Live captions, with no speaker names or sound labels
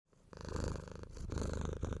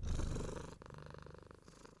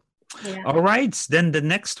Yeah. All right. Then the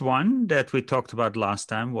next one that we talked about last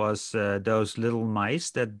time was those little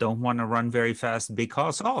mice that don't want to run very fast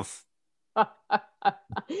because of.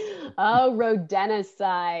 Oh,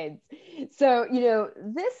 rodenticides. So,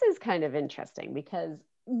 this is kind of interesting because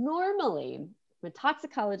normally, from a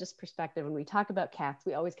toxicologist perspective, when we talk about cats,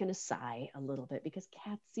 we always kind of sigh a little bit because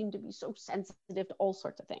cats seem to be so sensitive to all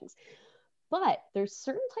sorts of things. But there's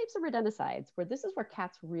certain types of rodenticides where this is where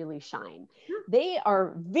cats really shine. They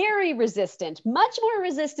are very resistant, much more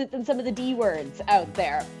resistant than some of the D words out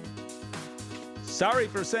there. Sorry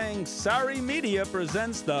for Saying Sorry Media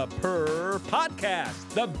presents the Purr Podcast,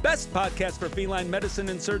 the best podcast for feline medicine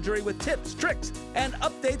and surgery with tips, tricks, and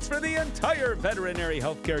updates for the entire veterinary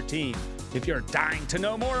healthcare team. If you're dying to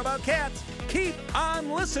know more about cats, keep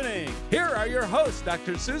on listening. Here are your hosts,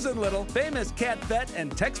 Dr. Susan Little, famous cat vet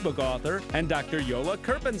and textbook author, and Dr. Yola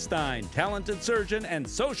Kerpenstein, talented surgeon and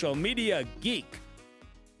social media geek.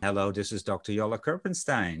 Hello, this is Dr. Yola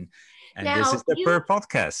Kerpenstein, and Now, this is the Purr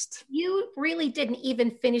Podcast. You really didn't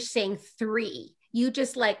even finish saying 3. You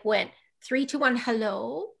just went 3, 2, 1,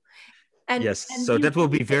 hello. And so that will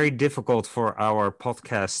be very difficult for our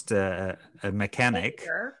podcast mechanic.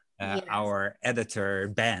 Editor. Yes. Our editor,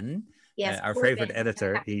 Ben, our favorite Ben.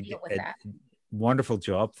 editor. He did a wonderful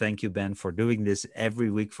job. Thank you, Ben, for doing this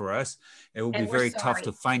every week for us. It will be very tough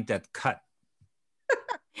to find that cut.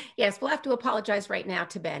 Yes, we'll have to apologize right now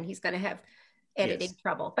to Ben. He's going to have editing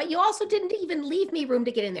trouble. But you also didn't even leave me room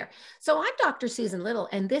to get in there. So I'm Dr. Susan Little,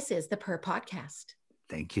 and this is the Purr Podcast.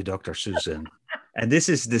 Thank you, Dr. Susan. And this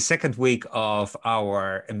is the second week of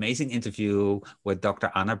our amazing interview with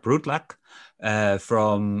Dr. Anna Brudlak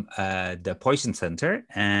from the Poison Center.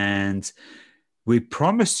 And we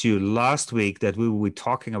promised you last week that we will be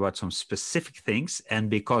talking about some specific things. And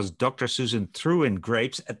because Dr. Susan threw in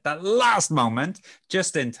grapes at the last moment,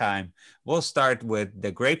 just in time, we'll start with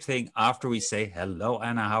the grape thing after we say, hello,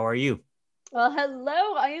 Anna, how are you? Well,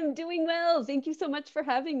 hello, I am doing well. Thank you so much for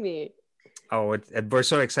having me. Oh, we're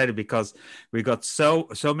so excited because we got so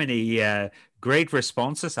many great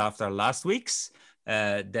responses after last week's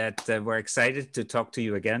that we're excited to talk to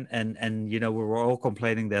you again. And we were all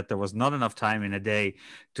complaining that there was not enough time in a day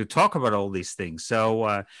to talk about all these things.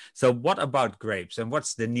 So what about grapes and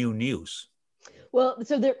what's the new news? Well,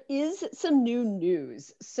 so there is some new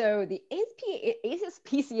news. So the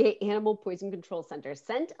ASPCA Animal Poison Control Center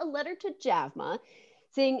sent a letter to JAVMA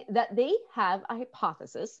saying that they have a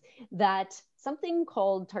hypothesis that something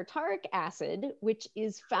called tartaric acid, which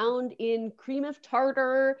is found in cream of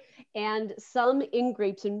tartar and some in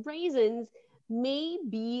grapes and raisins, may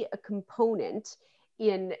be a component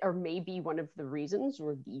in, or may be one of the reasons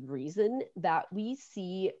or the reason that we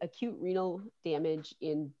see acute renal damage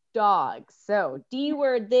in dogs. So D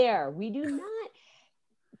word there, we do not.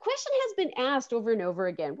 Question has been asked over and over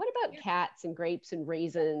again. What about cats and grapes and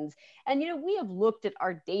raisins? And, we have looked at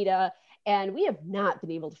our data and we have not been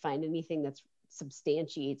able to find anything that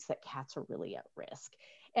substantiates that cats are really at risk.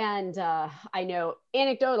 And I know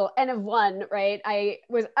anecdotal N of 1, right? I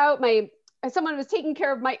was out, someone was taking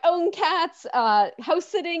care of my own cats, house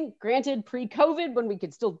sitting, granted pre-COVID when we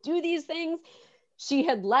could still do these things. She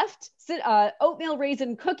had left oatmeal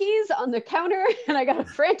raisin cookies on the counter, and I got a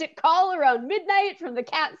frantic call around midnight from the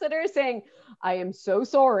cat sitter saying, I am so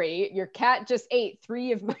sorry, your cat just ate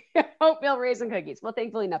 3 of my oatmeal raisin cookies. Well,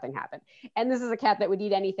 thankfully nothing happened. And this is a cat that would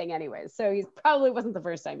eat anything anyways. So he probably wasn't the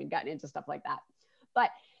first time he'd gotten into stuff like that.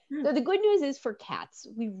 But so the good news is for cats,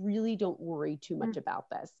 we really don't worry too much about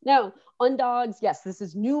this. Now, on dogs, yes, this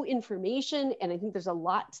is new information, and I think there's a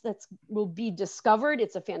lot that will be discovered.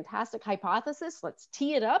 It's a fantastic hypothesis. Let's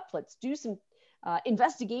tee it up. Let's do some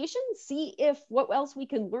investigation, see what else we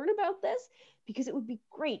can learn about this, because it would be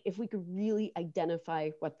great if we could really identify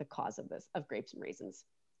what the cause of this, of grapes and raisins,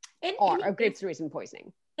 of grapes and raisin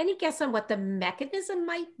poisoning. Any guess on what the mechanism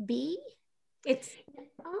might be?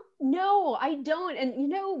 No, I don't. And you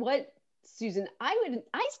know what, Susan, I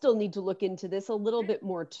still need to look into this a little bit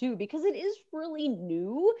more too, because it is really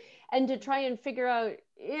new, and to try and figure out,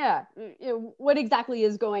 what exactly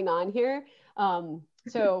is going on here.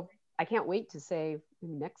 So I can't wait to say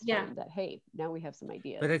next time that, hey, now we have some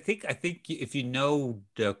ideas. But I think if you know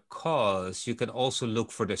the cause, you can also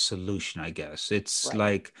look for the solution, I guess. It's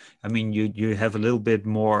right. You have a little bit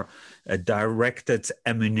more directed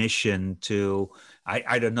ammunition to,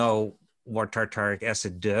 I don't know what tartaric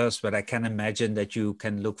acid does, but I can imagine that you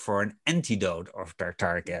can look for an antidote of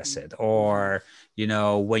tartaric acid, or,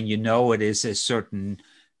 when it is a certain,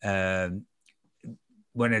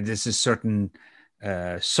 when it is a certain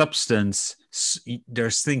substance,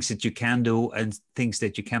 there's things that you can do and things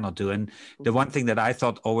that you cannot do. And the one thing that I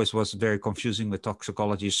thought always was very confusing with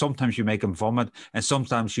toxicology is sometimes you make them vomit and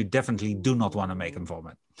sometimes you definitely do not want to make them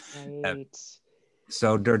vomit. Right.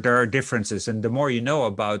 So there are differences, and the more you know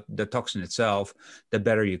about the toxin itself, the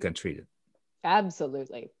better you can treat it.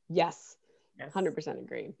 Absolutely. Yes. 100%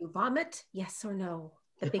 agree. You vomit? Yes or no?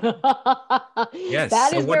 The big Yes.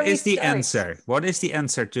 That so is what where is we the start. answer? What is the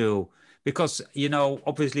answer to, because, you know,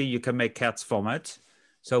 obviously you can make cats vomit.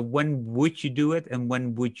 So when would you do it and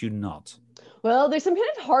when would you not? Well, there's some kind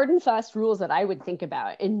of hard and fast rules that I would think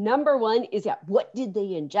about. And number one is, what did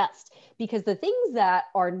they ingest? Because the things that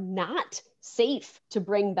are not safe to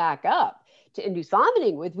bring back up to induce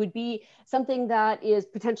vomiting with would be something that is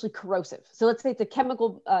potentially corrosive. So let's say it's a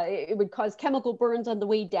chemical, it would cause chemical burns on the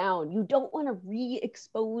way down. You don't want to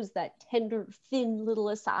re-expose that tender, thin little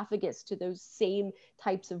esophagus to those same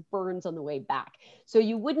types of burns on the way back. So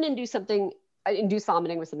you wouldn't induce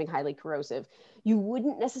vomiting with something highly corrosive. You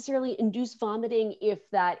wouldn't necessarily induce vomiting if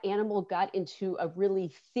that animal got into a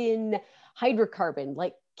really thin hydrocarbon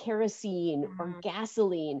like kerosene or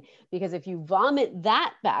gasoline, because if you vomit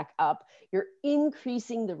that back up, you're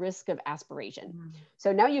increasing the risk of aspiration.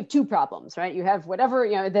 So now you have two problems, right? You have whatever,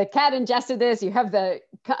 the cat ingested this, you have the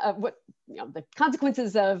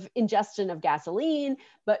consequences of ingestion of gasoline,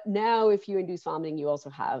 but now if you induce vomiting, you also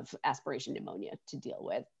have aspiration pneumonia to deal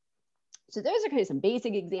with. So those are kind of some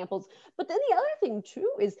basic examples. But then the other thing too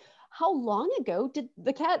is, how long ago did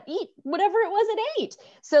the cat eat whatever it was it ate?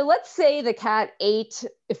 So let's say the cat ate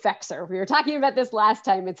Effexor. We were talking about this last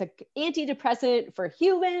time. It's an antidepressant for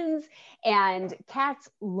humans, and cats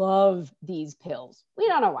love these pills. We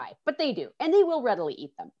don't know why, but they do, and they will readily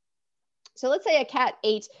eat them. So let's say a cat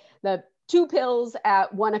ate the 2 pills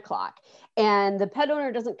at 1 o'clock, and the pet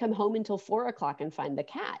owner doesn't come home until 4 o'clock and find the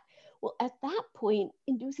cat. Well, at that point,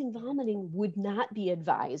 inducing vomiting would not be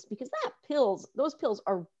advised, because those pills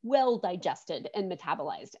are well digested and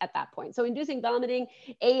metabolized at that point. So inducing vomiting,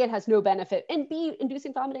 A, it has no benefit, and B,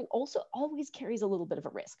 inducing vomiting also always carries a little bit of a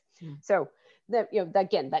risk. So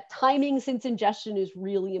again, that timing since ingestion is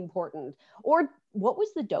really important. Or what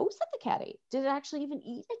was the dose that the cat ate? Did it actually even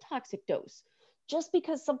eat a toxic dose? Just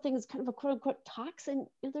because something is kind of a quote unquote toxin,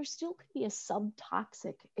 there still could be a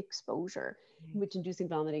subtoxic exposure in which inducing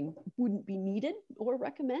vomiting wouldn't be needed or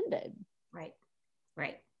recommended. Right.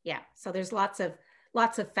 Yeah. So there's lots of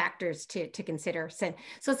factors to consider. So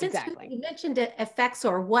since Exactly. you mentioned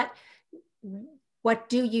Effexor, what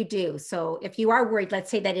do you do? So if you are worried,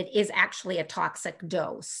 let's say that it is actually a toxic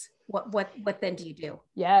dose, what then do you do?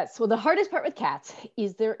 Yes. Well, the hardest part with cats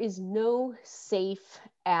is there is no safe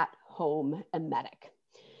at-home emetic.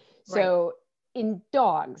 So in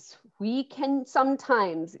dogs, we can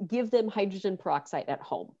sometimes give them hydrogen peroxide at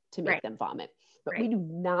home to make them vomit, but we do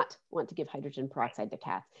not want to give hydrogen peroxide to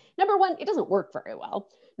cats. Number one, it doesn't work very well.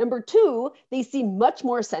 Number two, they seem much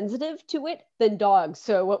more sensitive to it than dogs.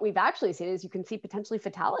 So what we've actually seen is you can see potentially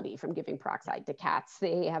fatality from giving peroxide to cats.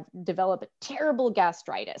 They have developed a terrible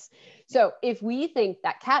gastritis. So if we think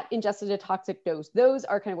that cat ingested a toxic dose, those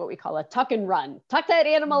are kind of what we call a tuck and run. Tuck that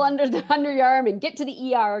animal under your arm and get to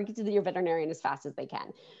the ER, get to your veterinarian as fast as they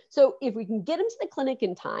can. So if we can get them to the clinic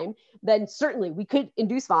in time, then certainly we could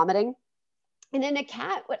induce vomiting. And in a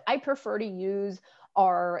cat, what I prefer to use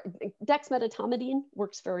are dexmedetomidine,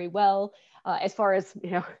 works very well as far as,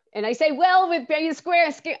 and I say well with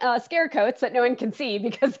scare coats that no one can see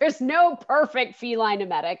because there's no perfect feline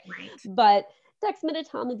emetic, but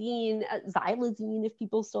dexmedetomidine, xylazine, if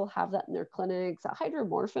people still have that in their clinics,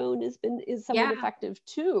 hydromorphone is somewhat effective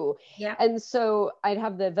too. And so I'd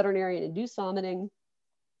have the veterinarian induce vomiting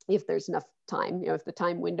if there's enough time, if the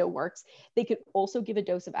time window works. They could also give a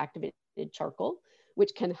dose of activated charcoal,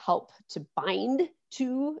 which can help to bind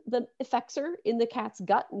to the Effexor in the cat's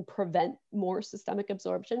gut and prevent more systemic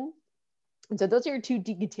absorption. And so those are your 2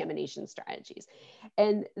 decontamination strategies.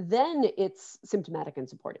 And then it's symptomatic and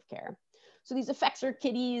supportive care. So these Effexor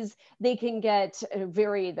kitties, they can get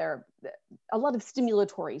a lot of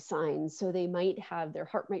stimulatory signs. So they might have, their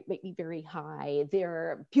heart rate might be very high.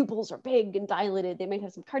 Their pupils are big and dilated. They might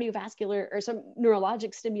have some cardiovascular or some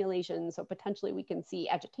neurologic stimulation. So potentially we can see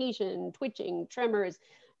agitation, twitching, tremors,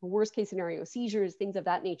 worst case scenario, seizures, things of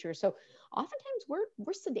that nature. So oftentimes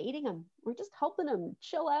we're sedating them. We're just helping them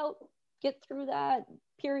chill out, get through that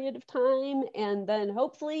period of time. And then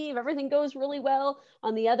hopefully if everything goes really well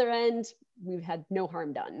on the other end, we've had no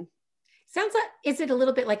harm done. Sounds like, is it a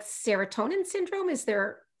little bit like serotonin syndrome? Is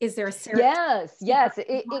there a serotonin? Yes,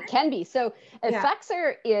 it can be. So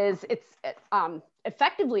Effexor is,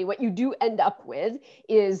 effectively what you do end up with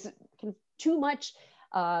is too much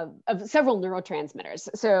of several neurotransmitters.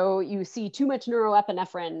 So you see too much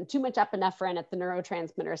neuroepinephrine, too much epinephrine at the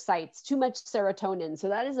neurotransmitter sites, too much serotonin. So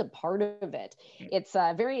that is a part of it. It's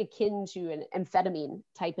very akin to an amphetamine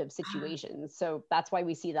type of situation. So that's why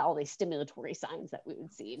we see all these stimulatory signs that we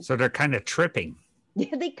would see. So they're kind of tripping.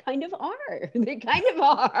 Yeah, they kind of are. They kind of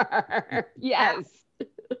are. Yes.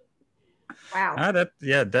 Wow.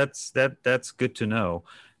 That's good to know.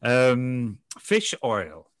 Fish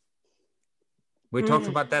oil. We talked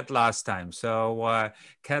about that last time. So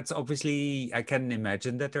cats, obviously, I can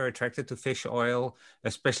imagine that they're attracted to fish oil,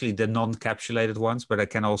 especially the non-capsulated ones, but I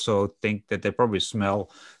can also think that they probably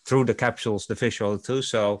smell through the capsules, the fish oil too.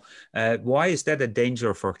 So why is that a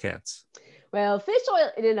danger for cats? Well, fish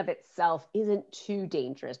oil in and of itself isn't too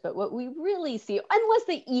dangerous, but what we really see, unless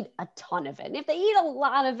they eat a ton of it, and if they eat a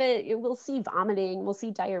lot of it, we'll see vomiting, we'll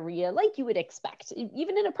see diarrhea, like you would expect,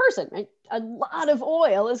 even in a person, right? A lot of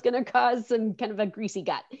oil is going to cause some kind of a greasy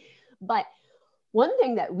gut. But one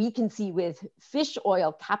thing that we can see with fish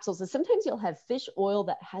oil capsules is sometimes you'll have fish oil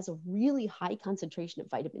that has a really high concentration of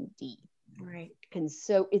vitamin D. Right. And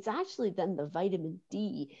so it's actually then the vitamin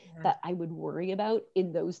D that I would worry about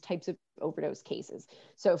in those types of overdose cases.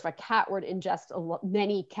 So if a cat were to ingest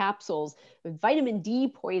many capsules with vitamin D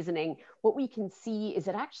poisoning, what we can see is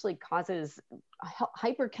it actually causes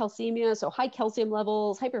hypercalcemia, so high calcium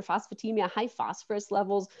levels, hyperphosphatemia, high phosphorus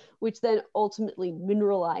levels, which then ultimately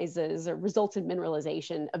mineralizes or results in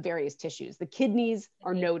mineralization of various tissues. The kidneys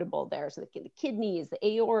are notable there. So the kidneys, the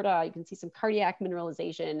aorta, you can see some cardiac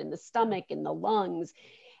mineralization in the stomach and the lungs.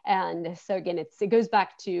 And so again, it goes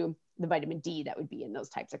back to the vitamin D that would be in those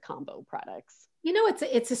types of combo products. You know,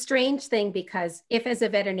 it's a strange thing, because if as a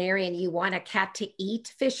veterinarian you want a cat to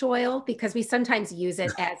eat fish oil, because we sometimes use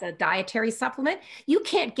it as a dietary supplement, you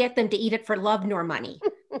can't get them to eat it for love nor money.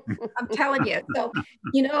 I'm telling you. So,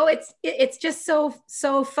 you know, it's just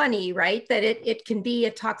so funny, right? That it can be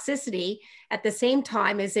a toxicity at the same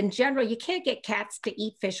time as, in general, you can't get cats to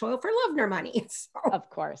eat fish oil for love nor money. So. Of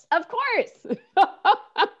course.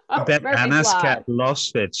 That Anna's cat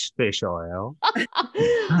loves fish oil.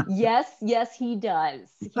 Yes, he does.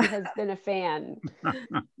 He has been a fan.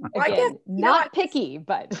 Again, I guess, not picky,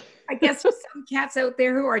 but I guess there's some cats out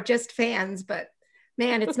there who are just fans, but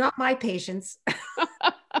man, it's not my patience.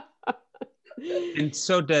 And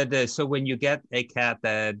so so when you get a cat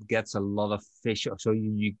that gets a lot of fish, so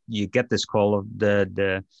you get this call of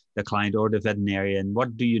the client or the veterinarian,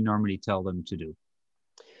 what do you normally tell them to do?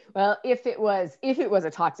 Well, if it was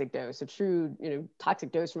a toxic dose, a true,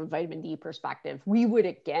 toxic dose from a vitamin D perspective,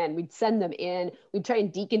 we'd send them in. We'd try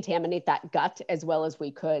and decontaminate that gut as well as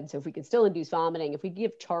we could. So if we could still induce vomiting, if we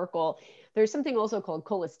give charcoal, there's something also called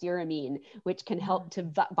cholestyramine, which can help to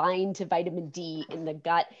bind to vitamin D in the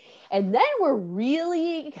gut. And then we're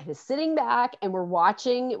really kind of sitting back and we're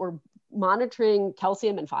monitoring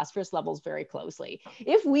calcium and phosphorus levels very closely.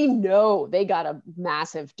 If we know they got a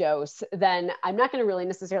massive dose, then I'm not going to really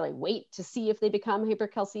necessarily wait to see if they become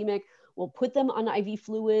hypercalcemic. We'll put them on IV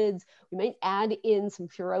fluids. We might add in some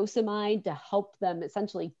furosemide to help them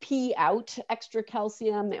essentially pee out extra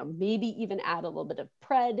calcium, or maybe even add a little bit of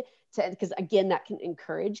pred, because again, that can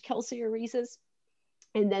encourage calciuresis.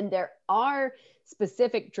 And then there are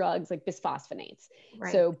specific drugs like bisphosphonates.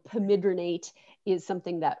 Right. So pamidronate is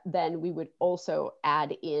something that then we would also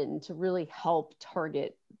add in to really help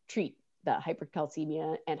treat the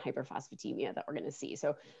hypercalcemia and hyperphosphatemia that we're going to see.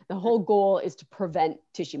 So the whole goal is to prevent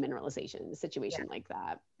tissue mineralization in a situation like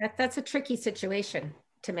that. That's a tricky situation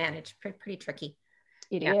to manage, pretty tricky.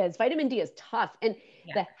 It is. Vitamin D is tough, and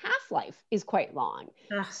the half-life is quite long.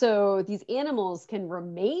 So these animals can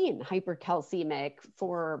remain hypercalcemic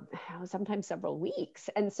for sometimes several weeks.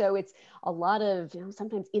 And so it's a lot of,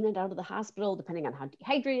 sometimes in and out of the hospital, depending on how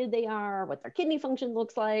dehydrated they are, what their kidney function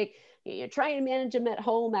looks like. You try and manage them at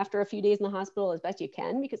home after a few days in the hospital as best you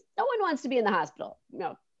can, because no one wants to be in the hospital.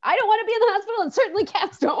 I don't want to be in the hospital, and certainly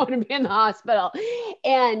cats don't want to be in the hospital.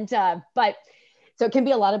 And, so it can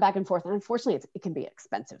be a lot of back and forth. And unfortunately, it can be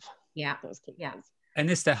expensive. Yeah. Those cases. Yeah.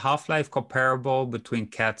 And is the half-life comparable between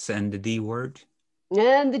cats and the D word?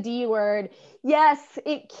 And the D word. Yes,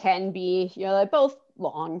 it can be. They're both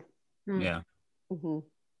long. Yeah. Mm-hmm.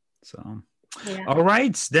 So, all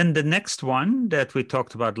right. Then the next one that we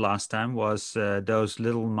talked about last time was those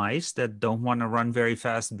little mice that don't want to run very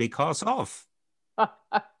fast because of.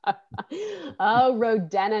 Oh,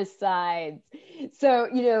 rodenticides. So,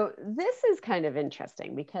 this is kind of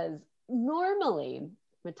interesting, because normally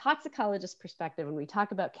from a toxicologist perspective, when we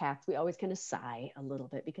talk about cats, we always kind of sigh a little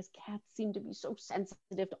bit, because cats seem to be so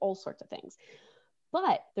sensitive to all sorts of things.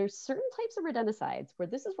 But there's certain types of rodenticides where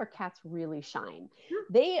this is where cats really shine.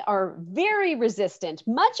 They are very resistant,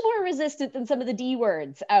 much more resistant than some of the D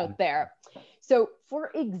words out there. So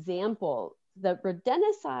for example, the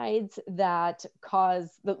rodenticides that cause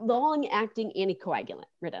the long-acting anticoagulant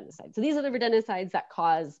rodenticides. So these are the rodenticides that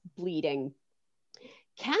cause bleeding.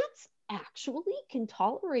 Cats actually can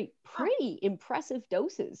tolerate pretty impressive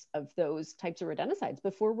doses of those types of rodenticides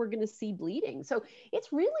before we're going to see bleeding. So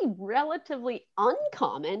it's really relatively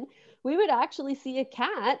uncommon. We would actually see a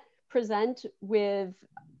cat present with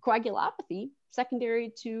coagulopathy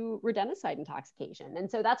secondary to rodenticide intoxication.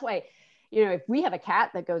 And so that's why, you know, if we have a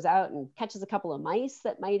cat that goes out and catches a couple of mice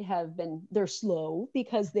that might have been, they're slow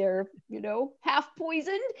because they're, you know, half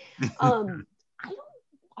poisoned.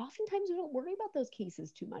 Oftentimes we don't worry about those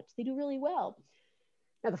cases too much. They do really well.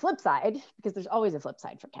 Now the flip side, because there's always a flip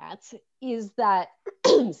side for cats, is that,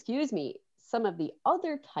 excuse me, some of the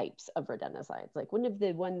other types of rodenticides, like one of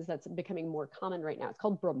the ones that's becoming more common right now, it's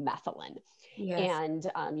called bromethalin. Yes.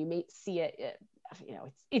 And you may see it, you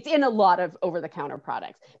know, it's in a lot of over-the-counter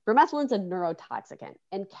products. Bromethalin's a neurotoxicant,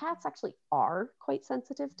 and cats actually are quite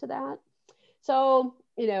sensitive to that. So,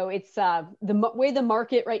 you know, it's the way the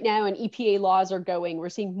market right now and EPA laws are going, we're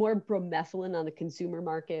seeing more bromethalin on the consumer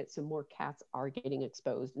market. So more cats are getting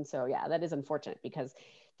exposed. And so, yeah, that is unfortunate because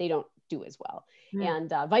they don't do as well. And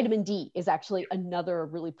vitamin D is actually another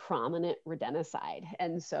really prominent rodenticide.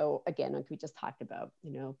 And so again, like we just talked about,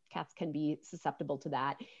 you know, cats can be susceptible to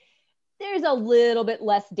that. There's a little bit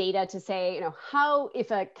less data to say, you know, how,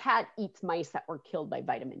 if a cat eats mice that were killed by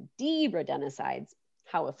vitamin D rodenticides,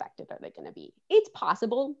 how effective are they going to be? It's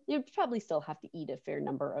possible. You'd probably still have to eat a fair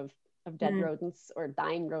number of dead rodents or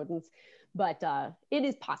dying rodents, but it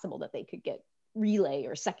is possible that they could get relay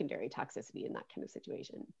or secondary toxicity in that kind of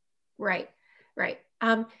situation. Right, right.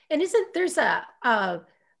 And isn't there's I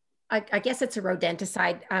guess it's a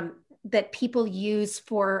rodenticide that people use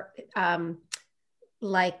for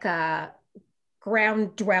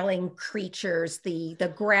ground dwelling creatures, the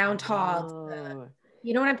groundhogs,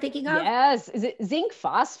 you know what I'm thinking of? Yes. Is it zinc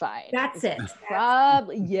phosphide? That's it.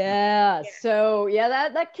 Probably. Yeah. So yeah,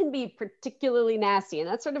 that can be particularly nasty. And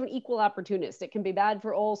that's sort of an equal opportunist. It can be bad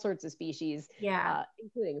for all sorts of species,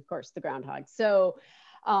 including, of course, the groundhog. So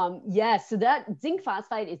yes, so that zinc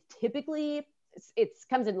phosphide is typically, it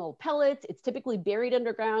comes in little pellets. It's typically buried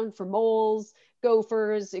underground for moles,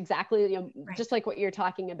 gophers, exactly, you know, just like what you're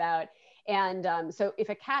talking about. And so if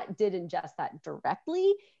a cat did ingest that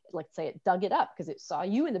directly, let's say it dug it up because it saw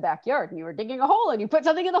you in the backyard and you were digging a hole and you put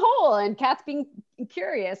something in the hole, and cats being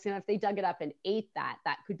curious, you know, if they dug it up and ate that,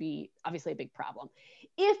 that could be obviously a big problem.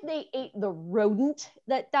 If they ate the rodent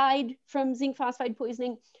that died from zinc phosphide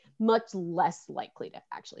poisoning, much less likely to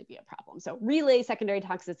actually be a problem. So relay secondary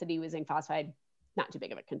toxicity with zinc phosphide, not too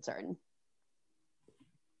big of a concern.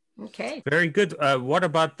 Okay. Very good. What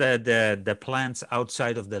about the plants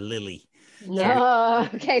outside of the lily? Yeah.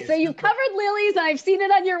 Okay. So you've covered lilies, and I've seen it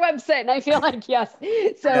on your website, and I feel like yes.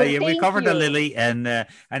 So yeah, we covered the lily, and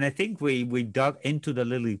I think we dug into the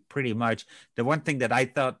lily pretty much. The one thing that I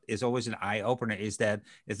thought is always an eye opener is that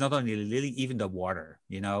it's not only the lily, even the water,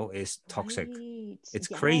 you know, is toxic. Right. It's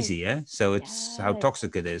crazy, yeah. So it's how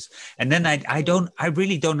toxic it is. And then I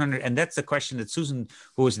really don't understand. And that's the question that Susan,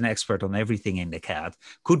 who is an expert on everything in the cat,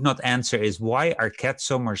 could not answer: is why are cats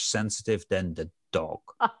so much sensitive than the dog?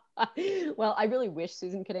 Well, I really wish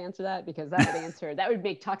Susan could answer that, because that would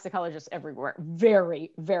make toxicologists everywhere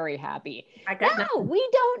very, very happy. No, we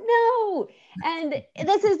don't know. And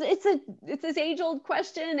it's this age-old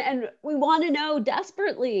question, and we want to know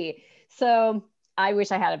desperately. So I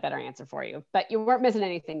wish I had a better answer for you, but you weren't missing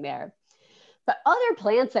anything there. But other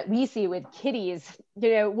plants that we see with kitties,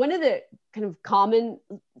 you know, one of the kind of common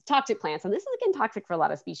toxic plants, and this is again toxic for a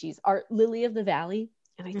lot of species, are lily of the valley.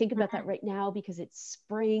 And I think about that right now because it's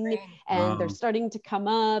spring and they're starting to come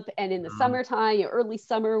up. And in the summertime, early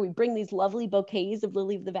summer, we bring these lovely bouquets of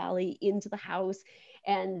lily of the valley into the house,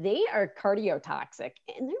 and they are cardiotoxic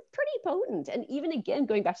and they're pretty potent. And even again,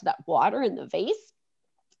 going back to that water in the vase,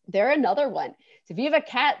 they're another one. So if you have a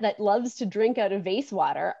cat that loves to drink out of vase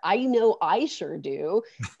water, I know I sure do.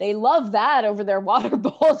 They love that over their water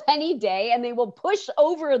bowls any day, and they will push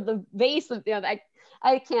over the vase of, you know,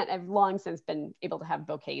 I've long since been able to have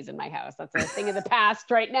bouquets in my house. That's a thing of the past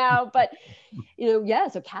right now. But, you know, yeah,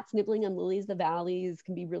 so cats nibbling on lilies of the valleys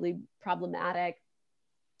can be really problematic.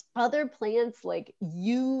 Other plants like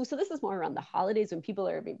yew, so this is more around the holidays when people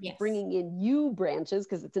are bringing in yew branches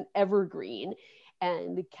because it's an evergreen,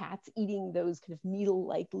 and the cats eating those kind of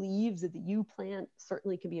needle-like leaves of the yew plant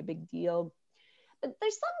certainly can be a big deal. But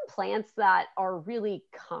there's some plants that are really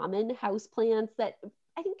common house plants that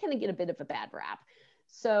I think kind of get a bit of a bad rap.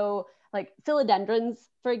 So like philodendrons,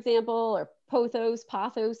 for example, or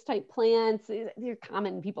pothos type plants, they're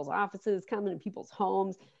common in people's offices, common in people's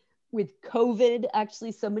homes. With COVID,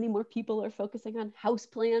 actually, so many more people are focusing on house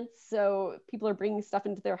plants. So people are bringing stuff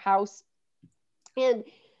into their house. And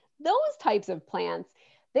those types of plants,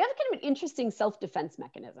 they have kind of an interesting self-defense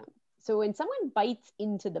mechanism. So when someone bites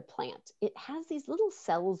into the plant, it has these little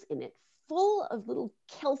cells in it full of little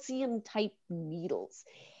calcium type needles.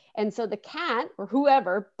 And so the cat or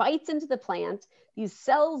whoever bites into the plant, these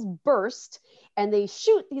cells burst and they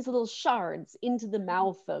shoot these little shards into the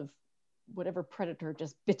mouth of whatever predator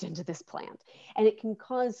just bit into this plant. And it can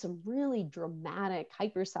cause some really dramatic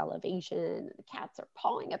hypersalivation. The cats are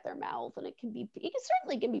pawing at their mouth, and it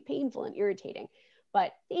certainly can be painful and irritating,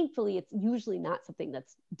 but thankfully it's usually not something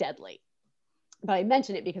that's deadly. But I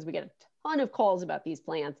mention it because we get a ton of calls about these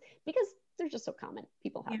plants because they're just so common.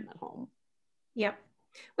 People have them at home. Yep.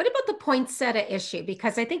 What about the poinsettia issue?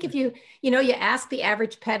 Because I think if you ask the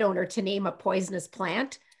average pet owner to name a poisonous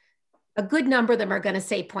plant, a good number of them are going to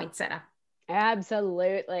say poinsettia.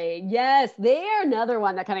 Absolutely. Yes, they're another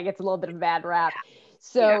one that kind of gets a little bit of a bad rap.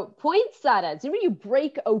 So poinsettias, when you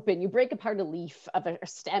break apart a leaf of a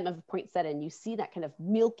stem of a poinsettia and you see that kind of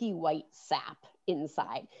milky white sap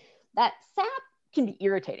inside. That sap can be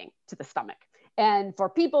irritating to the stomach. And for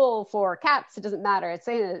people, for cats, it doesn't matter. It's,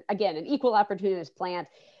 again, an equal opportunist plant.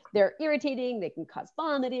 They're irritating. They can cause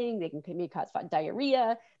vomiting. They can maybe cause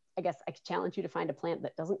diarrhea. I guess I challenge you to find a plant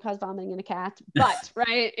that doesn't cause vomiting in a cat, but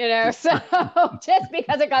right, so just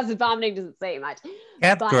because it causes vomiting doesn't say much.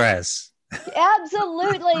 Cat grass.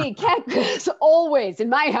 Absolutely. Cat grass always, in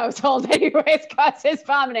my household anyways, causes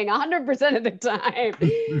vomiting 100% of the time.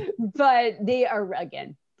 But they are,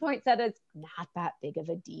 again, poinsettias, not that big of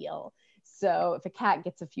a deal. So if a cat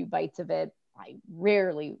gets a few bites of it, I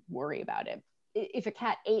rarely worry about it. If a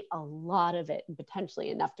cat ate a lot of it and potentially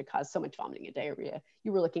enough to cause so much vomiting and diarrhea,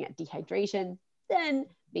 you were looking at dehydration, then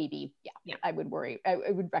maybe, I would worry. I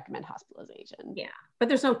would recommend hospitalization. Yeah, but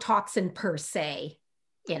there's no toxin per se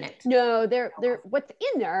in it. No, they're what's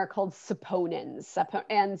in there are called saponins.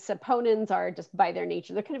 And saponins are just by their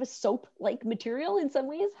nature, they're kind of a soap-like material in some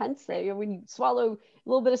ways. Hence, when you swallow a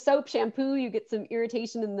little bit of soap, shampoo, you get some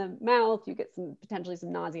irritation in the mouth, you get potentially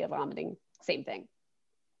some nausea, vomiting, same thing.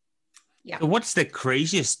 Yeah. So what's the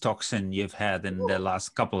craziest toxin you've had in the last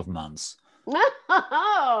couple of months?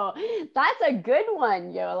 Oh, that's a good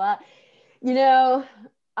one, Yola.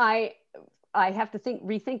 I have to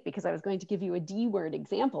rethink because I was going to give you a D word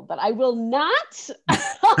example, but I will not.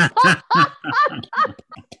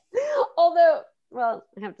 Although, well,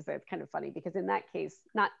 I have to say it's kind of funny because in that case,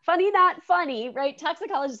 not funny, right?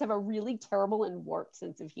 Toxicologists have a really terrible and warped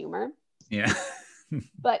sense of humor. Yeah.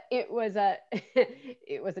 But it was a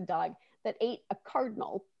dog that ate a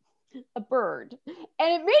cardinal, a bird. And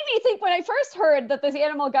it made me think when I first heard that this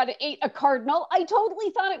animal ate a cardinal, I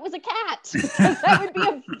totally thought it was a cat. Because that would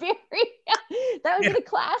be be the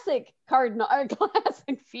classic cardinal or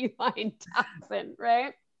classic feline toxin,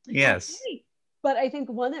 right? Yes. But I think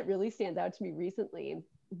one that really stands out to me recently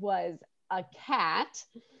was a cat.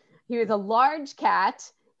 He was a large cat.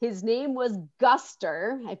 His name was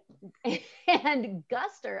Guster, and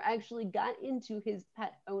Guster actually got into his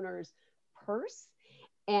pet owner's purse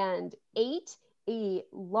and ate a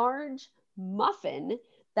large muffin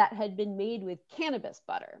that had been made with cannabis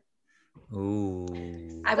butter. Ooh.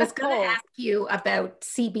 I was going to ask you about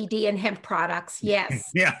CBD and hemp products. Yes.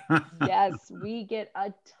 Yeah. Yes, we get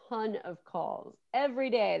a ton of calls every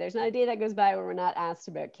day. There's not a day that goes by where we're not asked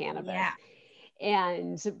about cannabis. Yeah.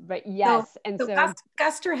 But yes. So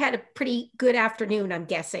Guster had a pretty good afternoon, I'm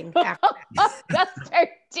guessing. Guster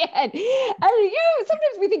did. And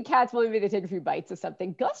sometimes we think cats, well, maybe they take a few bites of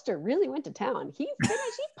something. Guster really went to town. He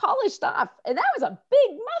polished off, and that was a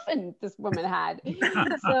big muffin this woman had.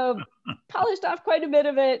 So polished off quite a bit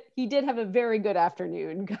of it. He did have a very good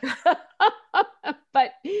afternoon.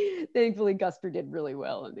 But thankfully, Guster did really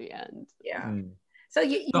well in the end. Yeah. Mm.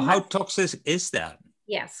 So how toxic is that?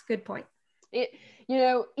 Yes, good point.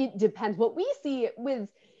 It depends. What we see with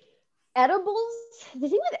edibles, the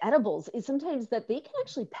thing with edibles is sometimes that they can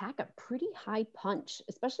actually pack a pretty high punch,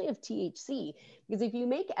 especially of THC, because if you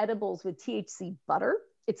make edibles with THC butter,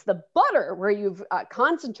 it's the butter where you've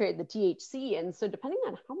concentrated the THC. And so depending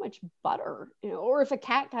on how much butter, or if a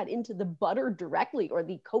cat got into the butter directly or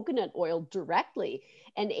the coconut oil directly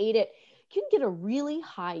and ate it, you can get a really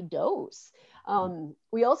high dose.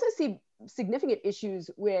 We also see significant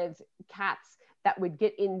issues with cats that would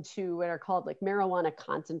get into what are called like marijuana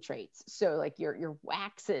concentrates. So like your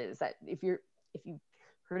waxes, that if you've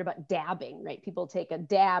heard about dabbing, right? People take a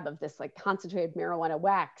dab of this like concentrated marijuana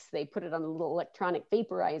wax, they put it on a little electronic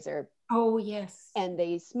vaporizer. Oh, yes. And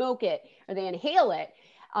they smoke it or they inhale it.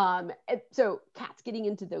 So cats getting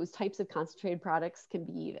into those types of concentrated products can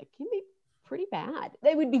be pretty bad.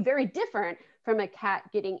 They would be very different from a cat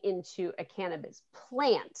getting into a cannabis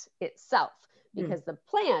plant itself, because the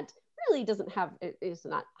plant really is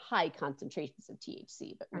not high concentrations of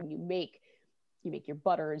THC, but when you make your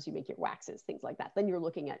butters, you make your waxes, things like that, then you're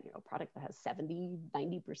looking at, a product that has 70,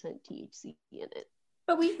 90% THC in it.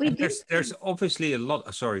 But there's obviously a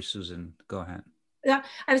lot. Sorry, Susan, go ahead. Yeah,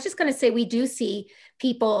 I was just going to say, we do see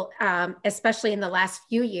people, especially in the last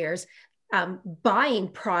few years, buying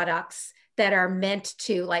products that are meant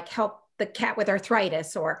to like help the cat with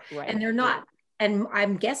arthritis, and they're not. And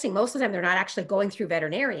I'm guessing most of the time they're not actually going through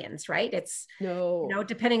veterinarians, right? It's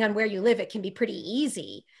depending on where you live, it can be pretty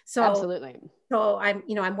easy. So absolutely. So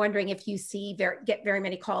I'm wondering if you get very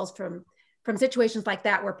many calls from situations like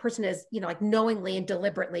that, where a person is, like knowingly and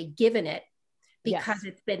deliberately given it because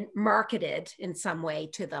it's been marketed in some way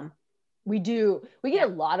to them. We do. We get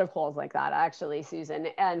a lot of calls like that, actually, Susan,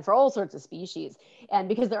 and for all sorts of species. And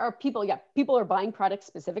because there are people are buying products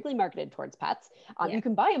specifically marketed towards pets. You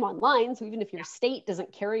can buy them online. So even if your state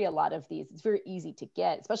doesn't carry a lot of these, it's very easy to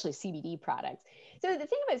get, especially CBD products. So the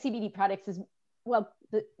thing about CBD products is, well,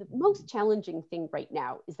 the most challenging thing right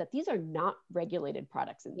now is that these are not regulated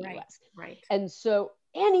products in the US. Right. And so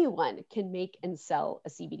anyone can make and sell a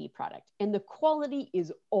CBD product, and the quality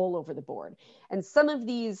is all over the board. And some of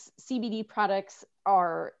these CBD products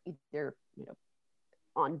are either,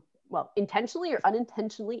 intentionally or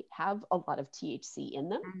unintentionally have a lot of THC in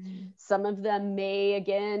them. Mm-hmm. Some of them may,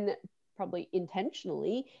 again, probably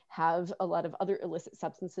intentionally have a lot of other illicit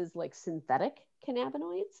substances like synthetic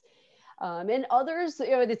cannabinoids. And others,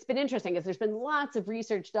 it's been interesting because there's been lots of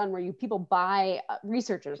research done where people buy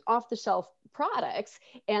researchers off the shelf products,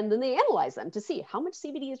 and then they analyze them to see how much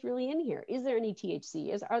CBD is really in here. Is there any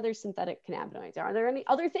THC? Are there synthetic cannabinoids? Are there any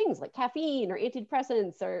other things like caffeine or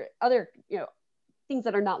antidepressants or other, things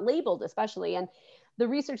that are not labeled, especially? And the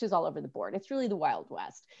research is all over the board. It's really the Wild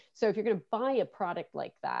West. So if you're going to buy a product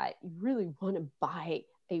like that, you really want to buy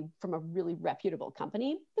from a really reputable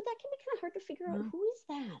company, but that can be kind of hard to figure out who is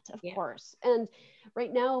that, of course. And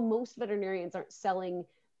right now, most veterinarians aren't selling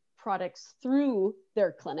products through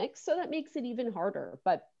their clinics, so that makes it even harder.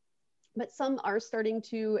 But some are starting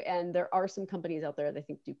to, and there are some companies out there that I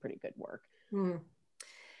think do pretty good work.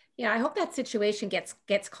 Yeah, I hope that situation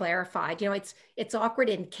gets clarified. It's awkward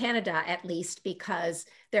in Canada, at least, because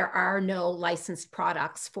there are no licensed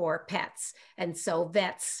products for pets, and so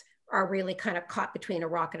vets are really kind of caught between a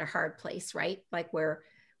rock and a hard place, right? Like we're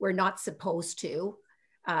not supposed to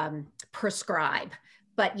prescribe,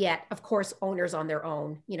 but yet, of course, owners on their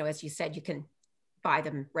own, as you said, you can buy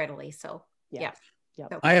them readily. So yeah. So,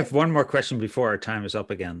 I have one more question before our time is up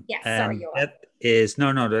again. Yes, sorry. That is,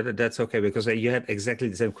 that's okay, because you had exactly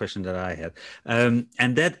the same question that I had.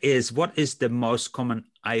 And that is, what is the most common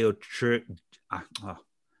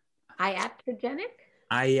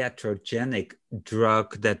iatrogenic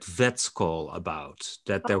drug that vets call about,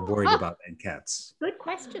 that they're worried about in cats? Good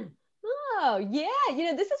question. Oh,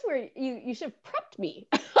 yeah. This is where you should have prepped me.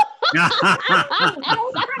 Now,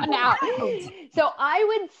 so I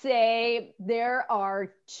would say there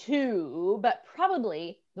are two, but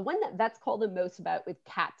probably the one that vets call the most about with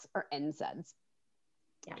cats are NSAIDs.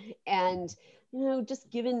 Yeah. And, just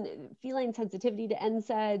given feline sensitivity to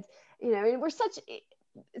NSAIDs, we're such...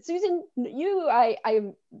 Susan, you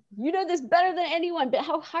know this better than anyone, but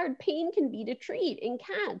how hard pain can be to treat in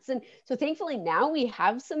cats. And so thankfully now we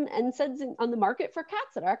have some NSAIDs on the market for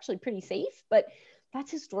cats that are actually pretty safe, but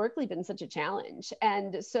that's historically been such a challenge.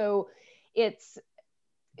 And so it's,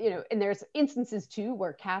 and there's instances too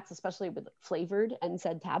where cats, especially with flavored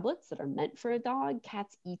NSAID tablets that are meant for a dog,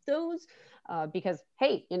 cats eat those because,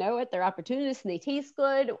 hey, you know what, they're opportunists and they taste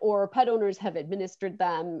good, or pet owners have administered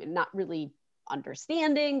them not really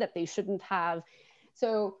understanding that they shouldn't have.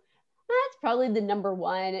 So that's probably the number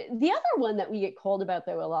one. The other one that we get called about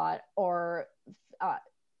though a lot are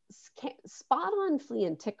spot on flea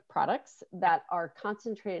and tick products that are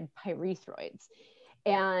concentrated pyrethroids.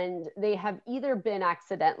 And they have either been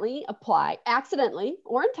accidentally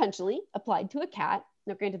or intentionally applied to a cat.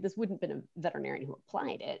 Now, granted, this wouldn't have been a veterinarian who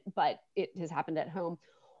applied it, but it has happened at home.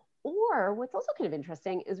 Or what's also kind of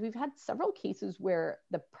interesting is we've had several cases where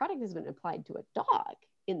the product has been applied to a dog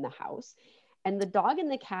in the house, and the dog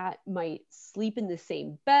and the cat might sleep in the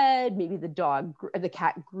same bed. Maybe the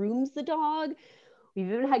cat grooms the dog.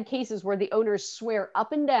 We've even had cases where the owners swear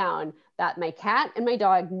up and down that my cat and my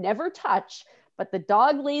dog never touch, But the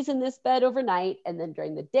dog lays in this bed overnight, and then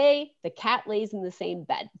during the day, the cat lays in the same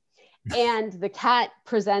bed. And the cat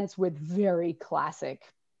presents with very classic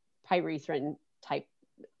pyrethrin type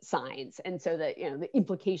signs. And so that, the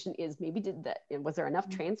implication is maybe was there enough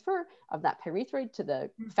transfer of that pyrethroid to the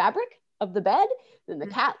fabric of the bed? Then the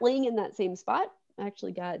cat laying in that same spot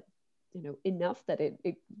actually got, enough that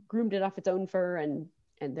it groomed it off its own fur and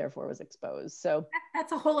therefore was exposed. So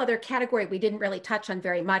that's a whole other category we didn't really touch on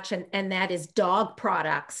very much. And that is dog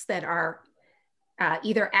products that are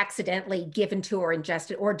either accidentally given to or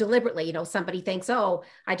ingested or deliberately. Somebody thinks, oh,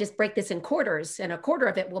 I just break this in quarters and a quarter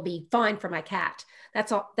of it will be fine for my cat.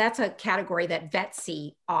 That's a category that vets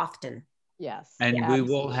see often. Yes. And yeah, we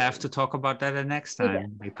absolutely. will have to talk about that the next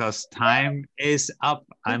time because time is up.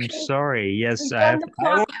 I'm sorry. Yes, I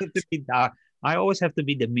always have to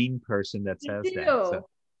be the mean person that says that. So,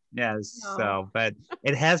 yes. No. So, but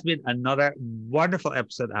it has been another wonderful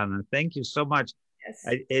episode, Anna. Thank you so much. Yes.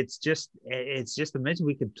 It's just amazing.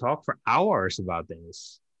 We could talk for hours about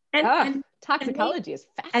this. And toxicology is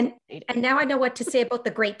fascinating. And now I know what to say about the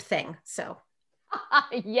grape thing. So.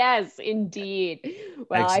 Yes, indeed.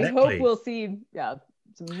 Well, exactly. I hope we'll see some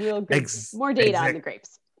real good, more data on the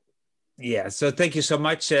grapes. Yeah, so thank you so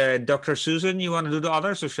much. Dr. Susan, you want to do the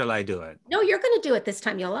honors or shall I do it? No, you're going to do it this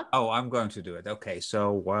time, Yola. Oh, I'm going to do it. Okay,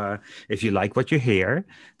 so if you like what you hear,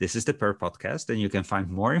 this is the Per Podcast, and you can find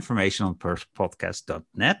more information on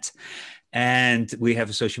perpodcast.net. And we have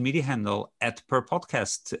a social media handle at Per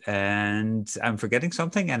Podcast. And I'm forgetting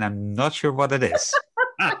something, and I'm not sure what it is.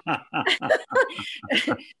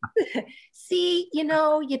 See,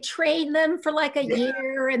 you train them for like a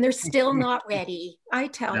year and they're still not ready. I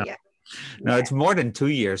tell you. No, it's more than 2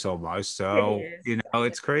 years almost. So,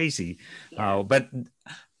 it's crazy. Yeah. But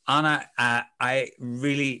Anna, I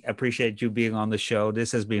really appreciate you being on the show.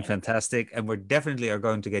 This has been fantastic. And we definitely are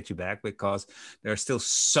going to get you back because there are still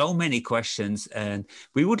so many questions. And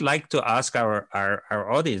we would like to ask our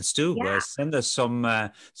audience too. Send us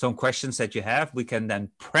some questions that you have. We can then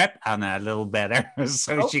prep Anna a little better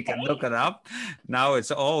so she can look it up. Now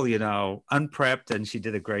it's all, unprepped. And she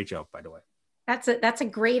did a great job, by the way. That's a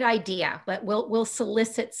great idea. But we'll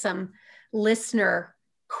solicit some listener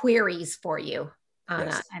queries for you.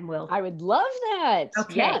 Anna, and I would love that.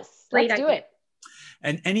 Okay. Yes, let's do it.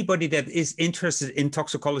 And anybody that is interested in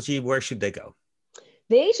toxicology, where should they go?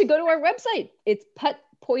 They should go to our website. It's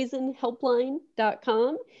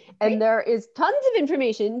petpoisonhelpline.com. And there is tons of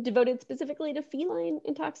information devoted specifically to feline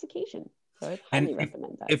intoxication. So I highly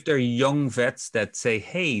recommend that. If they're young vets that say,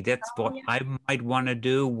 hey, that's what I might want to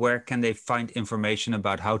do, where can they find information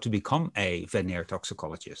about how to become a veterinary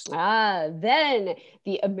toxicologist? Then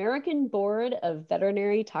the American Board of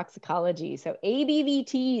Veterinary Toxicology. So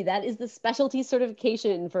ABVT, that is the specialty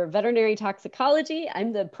certification for veterinary toxicology.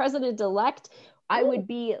 I'm the president-elect. I would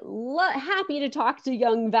be happy to talk to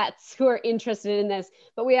young vets who are interested in this,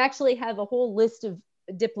 but we actually have a whole list of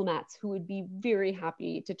diplomats who would be very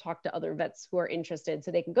happy to talk to other vets who are interested.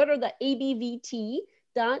 So they can go to the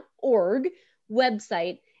abvt.org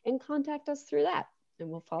website and contact us through that, and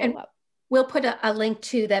we'll follow up. We'll put a link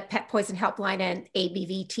to the Pet Poison Helpline and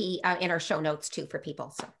ABVT in our show notes too for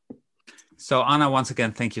people. So Anna, once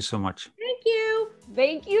again, thank you so much. Thank you.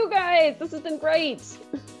 Thank you guys. This has been great.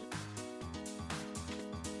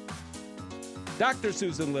 Dr.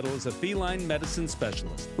 Susan Little is a feline medicine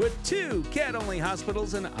specialist with 2 cat-only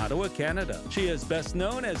hospitals in Ottawa, Canada. She is best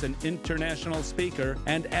known as an international speaker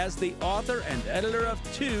and as the author and editor of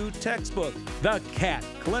 2 textbooks, The Cat,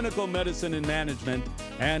 Clinical Medicine and Management,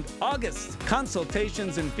 and August,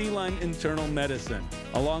 Consultations in Feline Internal Medicine.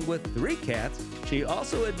 Along with 3 cats, she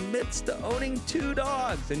also admits to owning 2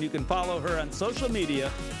 dogs, and you can follow her on social media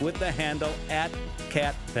with the handle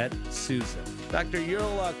 @CatVetSusan. Dr.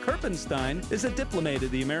 Yola Kerpenstein is a diplomat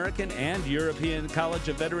of the American and European College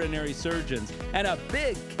of Veterinary Surgeons and a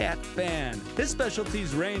big cat fan. His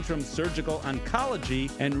specialties range from surgical oncology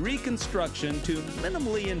and reconstruction to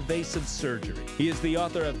minimally invasive surgery. He is the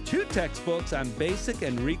author of 2 textbooks on basic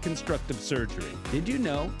and reconstructive surgery. Did you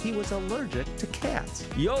know he was allergic to cats?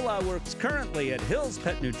 Yola works currently at Hills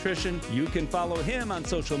Pet Nutrition. You can follow him on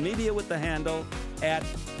social media with the handle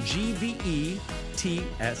 @GVETSX.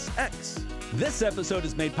 This episode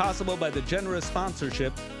is made possible by the generous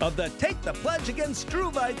sponsorship of the Take the Pledge Against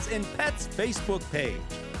Struvites in Pets Facebook page.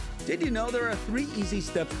 Did you know there are 3 easy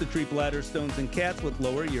steps to treat bladder stones in cats with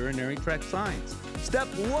lower urinary tract signs? Step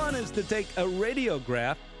 1 is to take a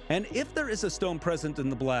radiograph, and if there is a stone present in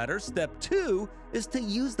the bladder, step 2 is to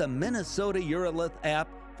use the Minnesota Urolith app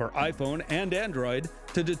for iPhone and Android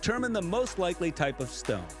to determine the most likely type of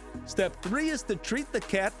stone. Step 3 is to treat the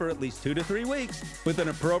cat for at least 2 to 3 weeks with an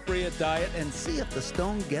appropriate diet and see if the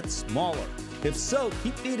stone gets smaller. If so,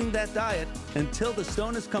 keep feeding that diet until the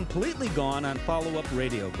stone is completely gone on follow-up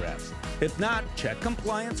radiographs. If not, check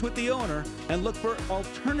compliance with the owner and look for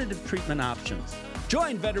alternative treatment options.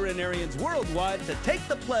 Join veterinarians worldwide to take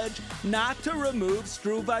the pledge not to remove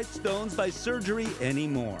struvite stones by surgery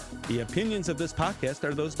anymore. The opinions of this podcast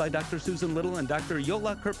are those by Dr. Susan Little and Dr.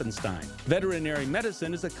 Yola Kerpenstein. Veterinary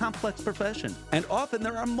medicine is a complex profession, and often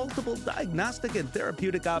there are multiple diagnostic and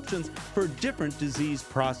therapeutic options for different disease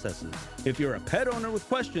processes. If you're a pet owner with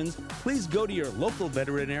questions, please go to your local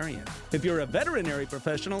veterinarian. If you're a veterinary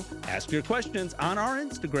professional, ask your questions on our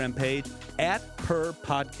Instagram page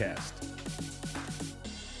 @PurPodcast.